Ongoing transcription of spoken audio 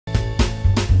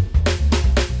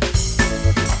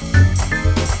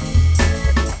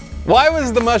Why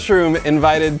was the mushroom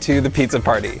invited to the pizza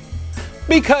party?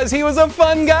 Because he was a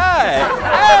fun guy.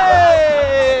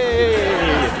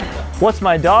 Hey! What's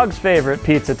my dog's favorite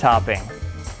pizza topping?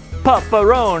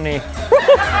 Pepperoni.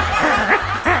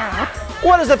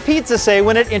 What does a pizza say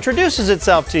when it introduces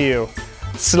itself to you?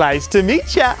 Slice to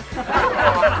meet ya.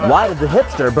 Why did the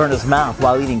hipster burn his mouth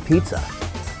while eating pizza?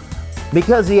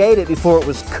 Because he ate it before it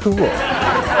was cool.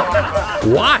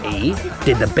 Why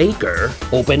did the baker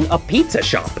open a pizza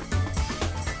shop?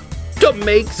 To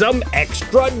make some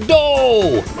extra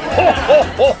dough! Ho, ho,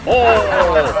 ho,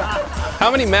 ho. How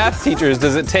many math teachers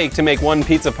does it take to make one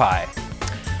pizza pie?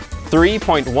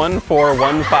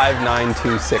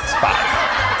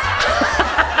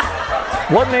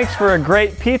 3.1415965. What makes for a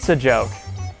great pizza joke?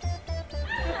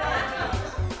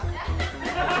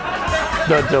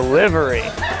 The delivery.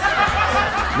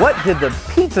 What did the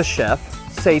pizza chef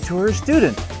say to her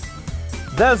student?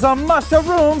 There's a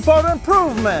mushroom for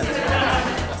improvement.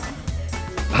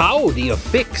 How do you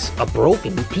fix a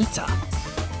broken pizza?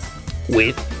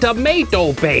 With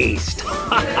tomato paste.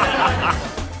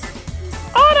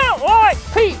 I don't like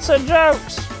pizza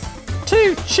jokes.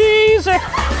 Too cheesy.